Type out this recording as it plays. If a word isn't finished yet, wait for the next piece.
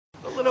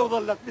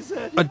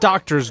A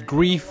doctor's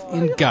grief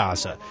in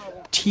Gaza,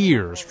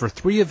 tears for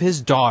 3 of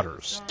his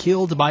daughters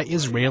killed by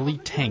Israeli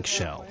tank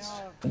shells.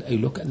 I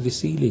look at the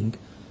ceiling.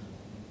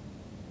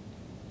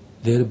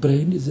 Their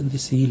brain is in the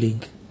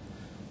ceiling,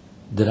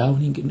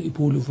 drowning in a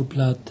pool of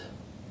blood.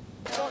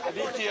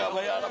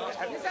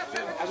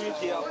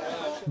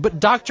 But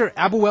Dr.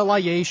 Abu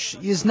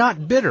El-Ayyesh is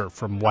not bitter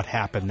from what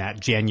happened that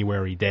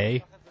January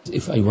day.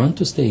 If I want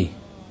to stay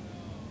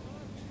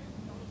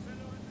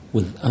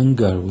with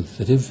anger, with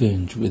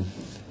revenge, with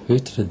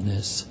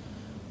hatredness,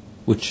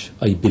 which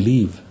I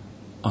believe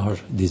are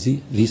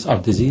these are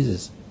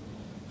diseases,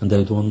 and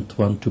I don't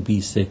want to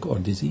be sick or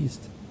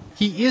diseased.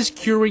 He is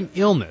curing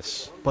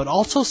illness, but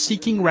also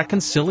seeking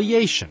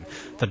reconciliation.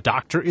 The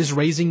doctor is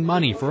raising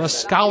money for a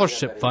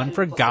scholarship fund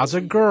for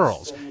Gaza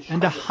girls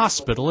and a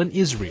hospital in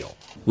Israel.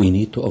 We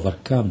need to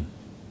overcome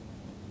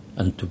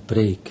and to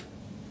break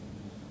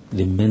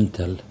the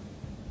mental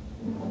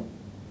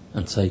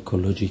and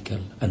psychological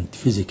and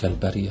physical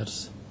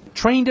barriers.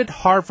 Trained at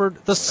Harvard,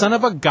 the son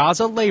of a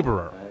Gaza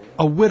laborer,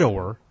 a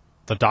widower,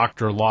 the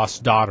doctor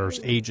lost daughters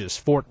ages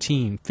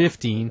 14,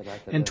 15,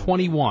 and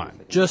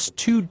 21 just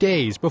 2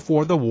 days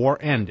before the war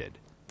ended.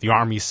 The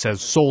army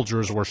says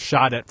soldiers were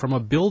shot at from a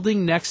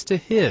building next to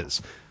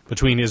his.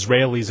 Between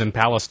Israelis and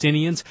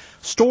Palestinians,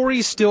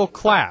 stories still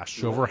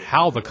clash over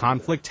how the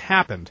conflict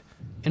happened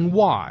and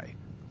why.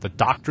 The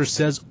doctor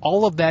says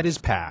all of that is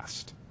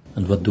past.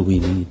 And what do we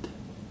need?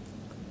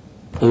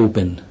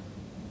 Open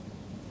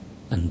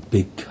and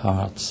big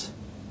hearts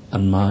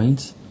and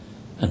minds,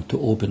 and to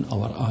open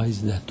our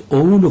eyes that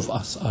all of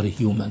us are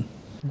human.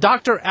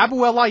 Dr.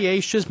 Abu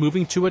El-Ayyesh is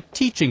moving to a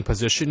teaching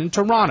position in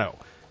Toronto,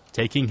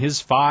 taking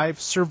his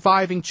 5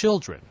 surviving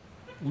children,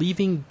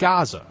 leaving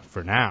Gaza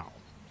for now.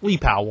 Lee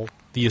Powell,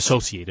 The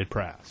Associated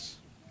Press.